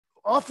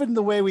often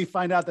the way we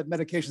find out that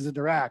medications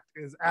interact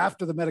is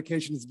after the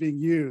medication is being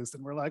used,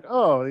 and we're like,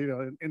 oh,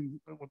 in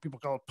what people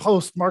call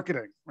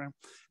post-marketing, right? And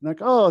like,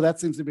 oh, that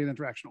seems to be an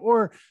interaction.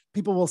 Or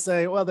people will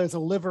say, well, there's a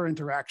liver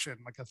interaction,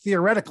 like a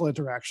theoretical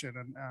interaction,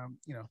 and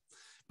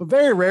but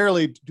very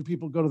rarely do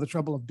people go to the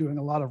trouble of doing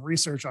a lot of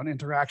research on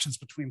interactions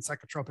between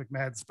psychotropic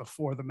meds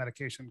before the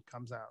medication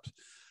comes out.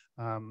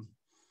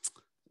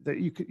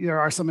 There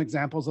are some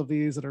examples of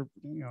these that are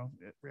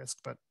at risk,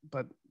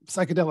 but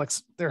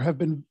psychedelics, there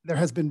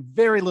has been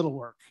very little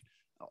work.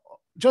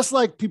 Just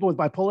like people with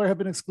bipolar have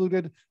been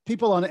excluded,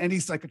 people on any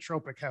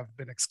psychotropic have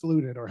been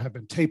excluded or have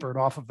been tapered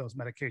off of those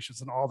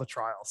medications in all the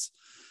trials.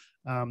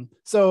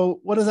 So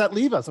what does that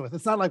leave us with?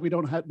 It's not like we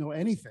don't know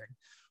anything.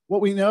 What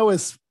we know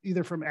is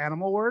either from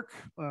animal work,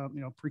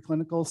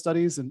 preclinical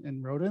studies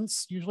in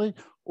rodents usually,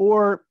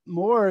 or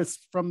more is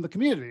from the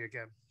community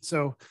again.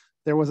 So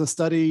there was a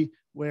study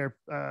where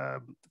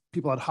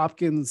people at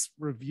Hopkins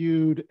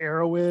reviewed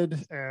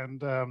Arrowhead and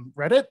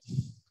Reddit,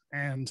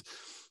 and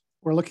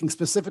we're looking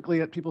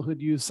specifically at people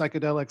who'd used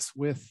psychedelics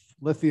with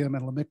lithium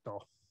and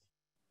Lamictal.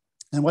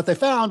 And what they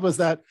found was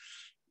that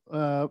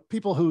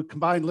people who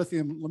combined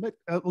lithium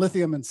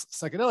and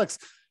psychedelics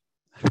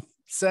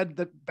said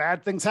that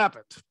bad things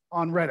happened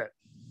on Reddit.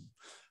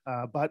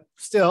 But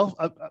still,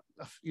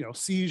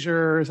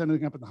 seizures,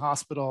 ending up in the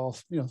hospital,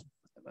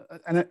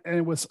 and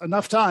it was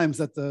enough times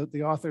that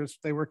the authors,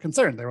 they were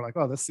concerned. They were like,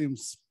 oh, this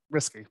seems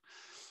risky.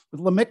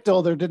 With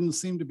Lamictal, there didn't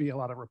seem to be a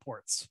lot of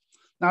reports.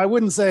 Now, I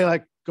wouldn't say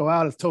like go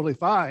out, it's totally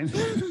fine,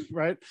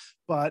 right?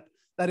 But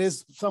that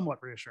is somewhat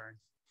reassuring.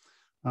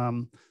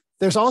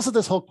 There's also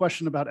this whole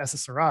question about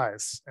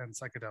SSRIs and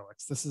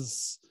psychedelics. This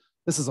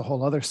is a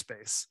whole other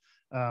space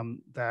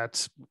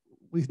that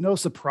we know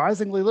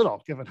surprisingly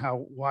little, given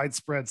how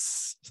widespread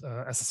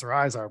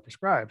SSRIs are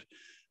prescribed.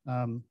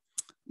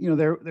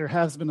 There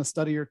has been a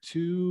study or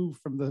two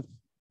from the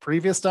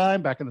previous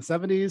time, back in the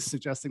 70s,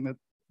 suggesting that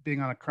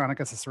being on a chronic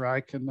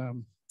SSRI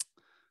can,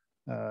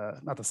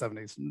 not the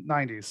 70s,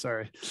 90s,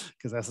 sorry,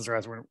 because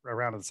SSRIs weren't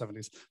around in the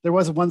 70s. There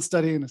was one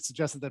study and it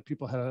suggested that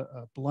people had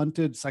a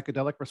blunted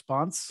psychedelic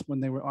response when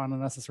they were on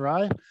an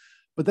SSRI.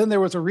 But then there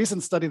was a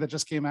recent study that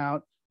just came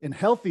out in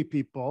healthy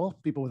people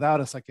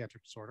without a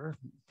psychiatric disorder,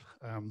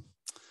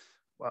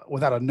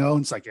 without a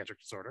known psychiatric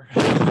disorder.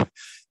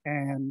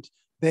 And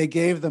they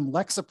gave them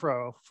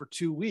Lexapro for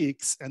 2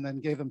 weeks and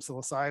then gave them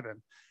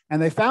psilocybin.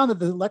 And they found that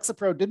the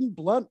Lexapro didn't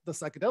blunt the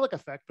psychedelic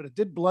effect, but it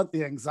did blunt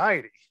the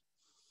anxiety,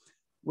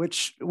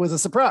 which was a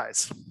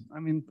surprise. I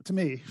mean, to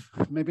me,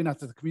 maybe not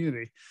to the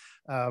community.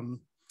 And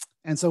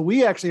so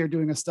we actually are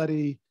doing a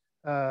study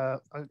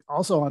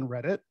also on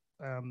Reddit,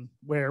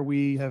 where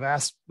we have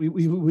asked,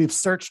 we've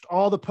searched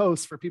all the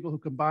posts for people who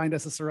combined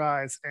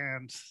SSRIs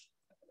and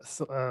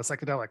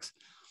psychedelics.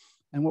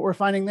 And what we're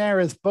finding there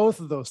is both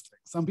of those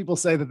things. Some people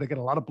say that they get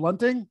a lot of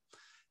blunting,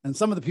 and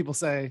some of the people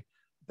say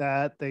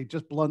that they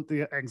just blunt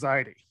the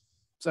anxiety.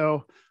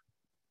 So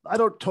I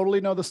don't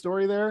totally know the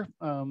story there,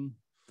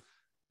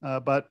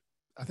 but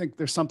I think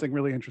there's something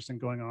really interesting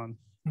going on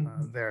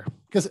there.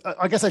 Because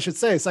I guess I should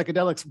say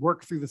psychedelics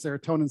work through the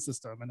serotonin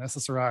system, and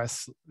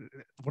SSRIs,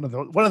 one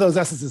of those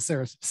S's is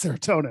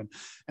serotonin.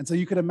 And so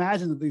you could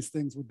imagine that these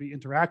things would be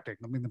interacting.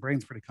 I mean, the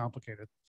brain's pretty complicated.